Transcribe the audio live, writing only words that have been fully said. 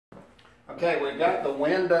Okay, we've got the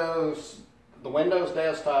Windows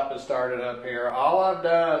desktop is started up here. All I've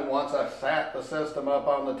done once I sat the system up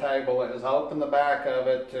on the table is open the back of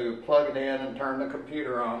it to plug it in and turn the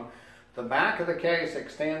computer on. The back of the case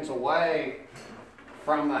extends away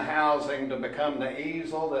from the housing to become the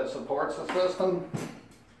easel that supports the system.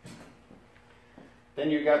 Then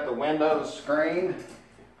you've got the Windows screen,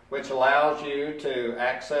 which allows you to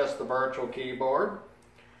access the virtual keyboard.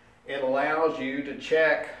 It allows you to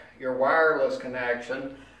check your wireless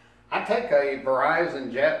connection. I take a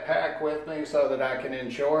Verizon Jetpack with me so that I can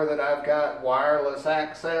ensure that I've got wireless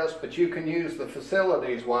access, but you can use the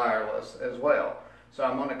facilities wireless as well. So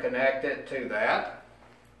I'm going to connect it to that.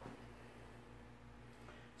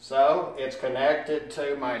 So it's connected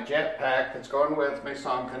to my Jetpack that's going with me,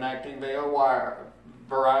 so I'm connecting via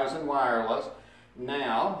Verizon Wireless.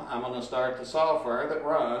 Now I'm going to start the software that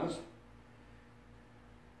runs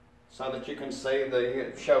so that you can see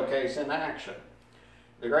the showcase in action.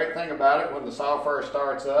 The great thing about it, when the software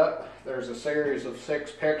starts up, there's a series of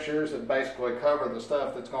 6 pictures that basically cover the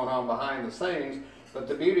stuff that's going on behind the scenes. But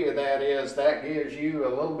the beauty of that is that gives you a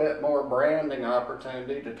little bit more branding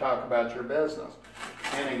opportunity to talk about your business.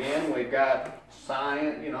 And again, we've got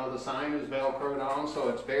sign, the sign is Velcroed on, so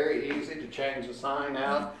it's very easy to change the sign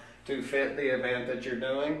out to fit the event that you're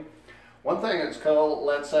doing. One thing that's cool,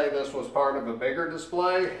 let's say this was part of a bigger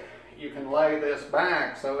display, you can lay this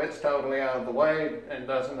back so it's totally out of the way and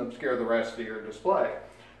doesn't obscure the rest of your display.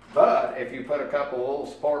 But if you put a couple little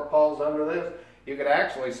support poles under this, you could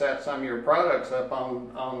actually set some of your products up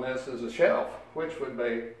on this as a shelf, which would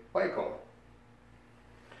be way cool.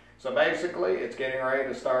 So basically, it's getting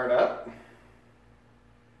ready to start up.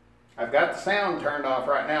 I've got the sound turned off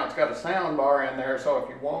right now. It's got a sound bar in there, so if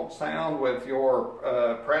you want sound with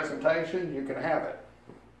your presentation, you can have it.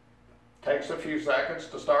 Takes a few seconds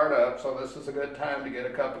to start up, so this is a good time to get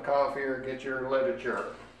a cup of coffee or get your literature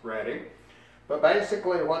ready. But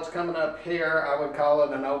basically what's coming up here, I would call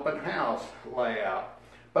it an open house layout.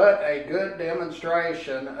 But a good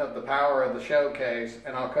demonstration of the power of the showcase,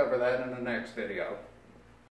 and I'll cover that in the next video.